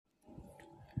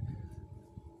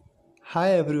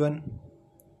Hi everyone,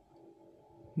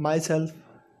 myself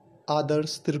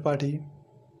Adarsh Tripathi.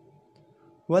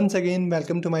 Once again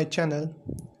welcome to my channel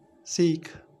सीख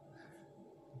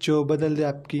जो बदल दे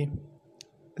आपकी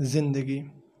ज़िंदगी.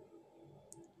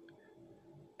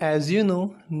 As you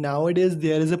know, nowadays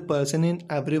there is a person in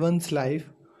everyone's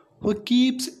life who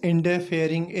keeps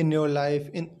interfering in your life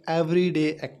in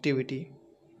everyday activity.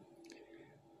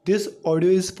 This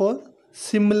audio is for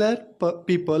similar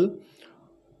people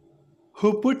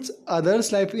who puts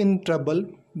others' life in trouble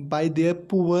by their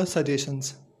poor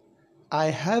suggestions.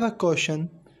 I have a question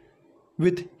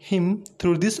with him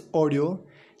through this audio.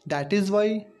 That is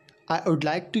why I would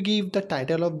like to give the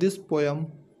title of this poem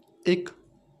एक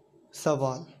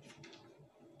सवाल.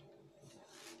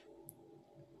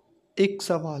 एक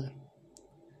सवाल.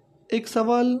 एक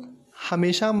सवाल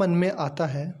हमेशा मन में आता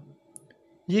है.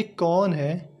 ये कौन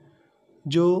है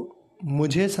जो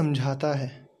मुझे समझाता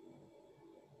है?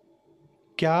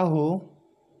 क्या हो,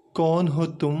 कौन हो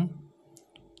तुम?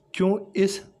 क्यों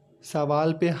इस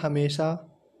सवाल पे हमेशा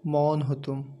मौन हो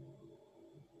तुम?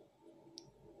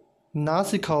 ना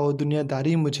सिखाओ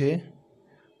दुनियादारी मुझे,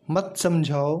 मत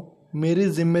समझाओ मेरी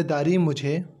जिम्मेदारी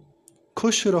मुझे.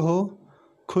 खुश रहो,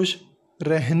 खुश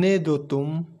रहने दो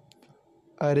तुम.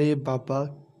 अरे बाबा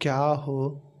क्या हो,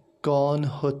 कौन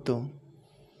हो तुम?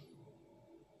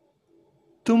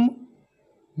 तुम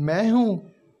मैं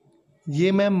हूँ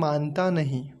ये मैं मानता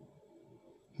नहीं.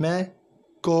 मैं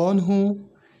कौन हूँ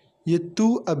ये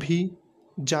तू अभी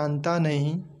जानता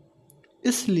नहीं.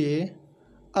 इसलिए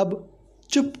अब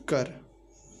चुप कर,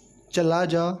 चला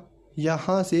जा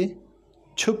यहाँ से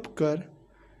छुप कर.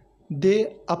 दे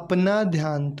अपना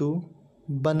ध्यान तू,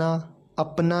 बना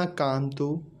अपना काम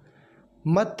तू.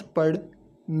 मत पड़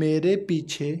मेरे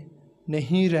पीछे,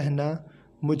 नहीं रहना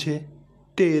मुझे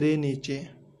तेरे नीचे.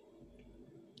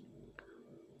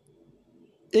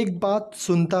 एक बात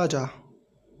सुनता जा,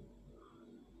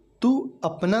 तू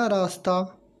अपना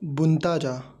रास्ता बुनता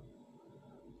जा.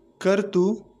 कर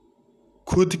तू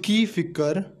खुद की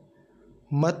फिक्र,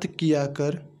 मत किया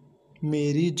कर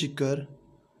मेरी जिक्र.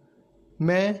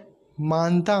 मैं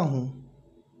मानता हूँ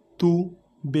तू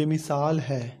बेमिसाल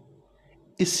है,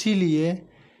 इसीलिए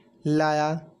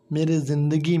लाया मेरे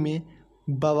ज़िंदगी में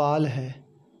बवाल है.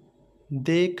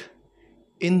 देख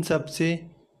इन सब से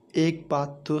एक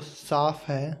बात तो साफ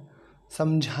है,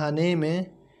 समझाने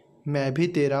में मैं भी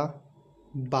तेरा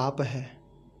बाप है.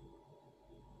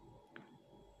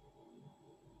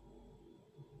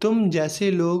 तुम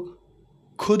जैसे लोग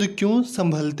खुद क्यों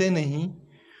संभलते नहीं?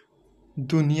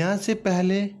 दुनिया से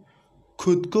पहले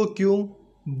खुद को क्यों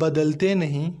बदलते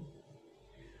नहीं?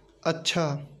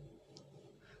 अच्छा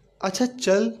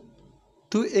चल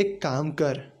तू एक काम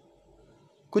कर,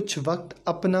 कुछ वक्त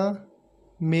अपना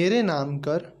मेरे नाम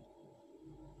कर.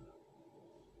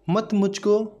 मत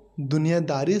मुझको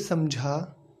दुनियादारी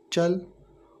समझा. चल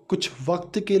कुछ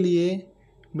वक्त के लिए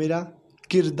मेरा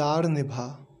किरदार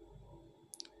निभा.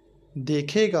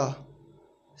 देखेगा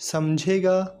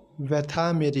समझेगा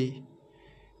व्यथा मेरी,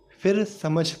 फिर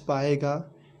समझ पाएगा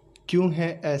क्यों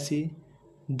है ऐसी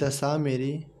दशा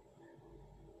मेरी.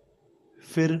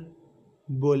 फिर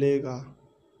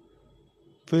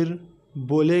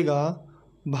बोलेगा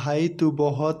भाई तू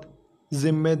बहुत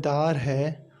ज़िम्मेदार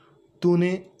है.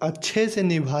 तूने अच्छे से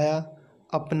निभाया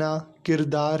अपना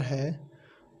किरदार है.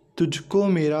 तुझको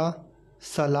मेरा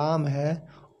सलाम है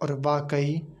और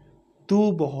वाकई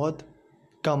तू बहुत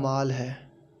कमाल है.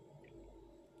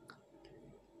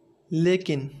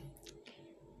 लेकिन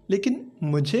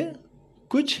मुझे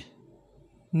कुछ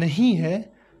नहीं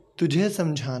है तुझे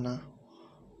समझाना,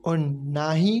 और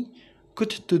ना ही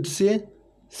कुछ तुझसे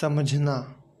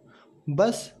समझना.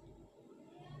 बस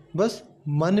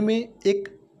मन में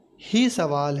एक ही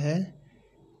सवाल है,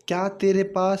 क्या तेरे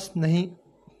पास नहीं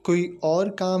कोई और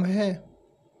काम है?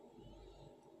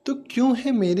 तो क्यों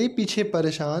है मेरे पीछे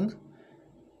परेशान?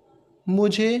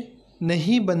 मुझे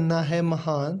नहीं बनना है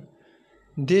महान.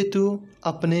 दे तू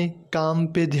अपने काम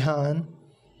पे ध्यान.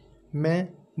 मैं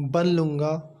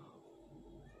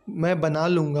बना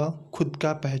लूँगा खुद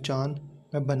का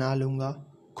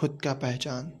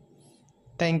पहचान.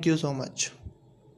 Thank you so much.